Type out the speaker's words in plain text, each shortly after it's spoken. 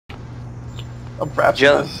I'm proud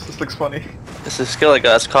of this. This looks funny. This is a skill I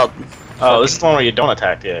got. It's called. Oh, this is the one where you don't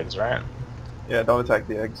attack the eggs, right? Yeah, don't attack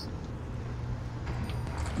the eggs.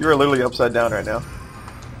 You are literally upside down right now.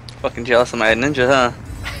 Fucking jealous of my ninja, huh?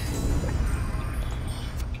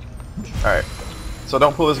 Alright. So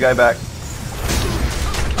don't pull this guy back.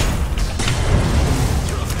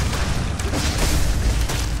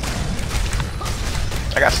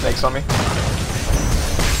 I got snakes on me.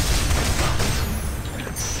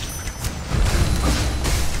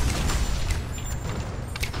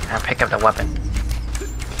 I'll pick up the weapon.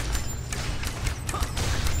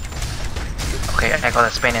 Okay, I got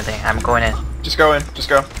a spinning thing. I'm going in. Just go in. Just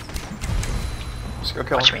go. Just go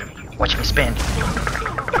kill him. Watch me spin.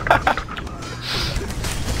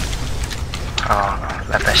 Oh,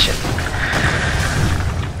 left that shit.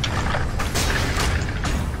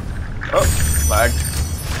 Oh, lag.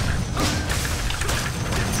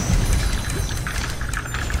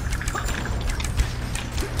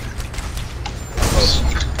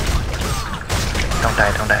 Don't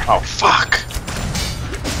die, don't die. Oh, fuck!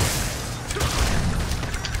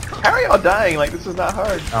 How are y'all dying? Like, this is not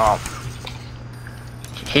hard. Oh.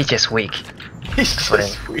 He's just weak. He's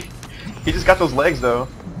just weak. He just got those legs, though.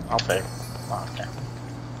 I'll take. Oh, okay.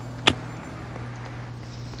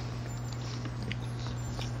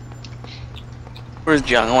 Where's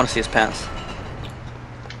Jung? I want to see his pants.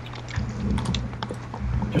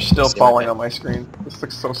 You're still falling on my screen. This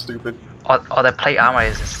looks so stupid. All the plate armor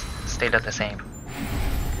is stayed the same.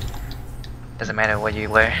 Doesn't matter what you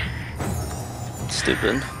wear.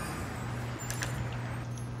 Stupid.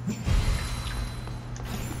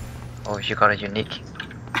 Oh, you got a unique.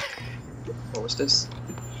 What was this?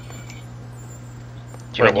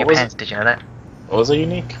 You got new pants, did you know that? What was it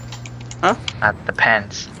unique? Huh? The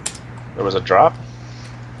pants. There was a drop?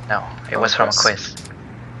 No, it was from a quiz.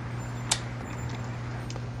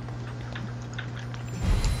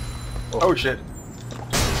 Oh shit.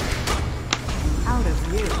 Out of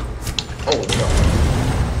view. Oh no.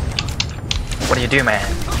 What do you do, man?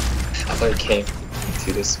 I thought it came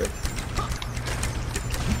to this way.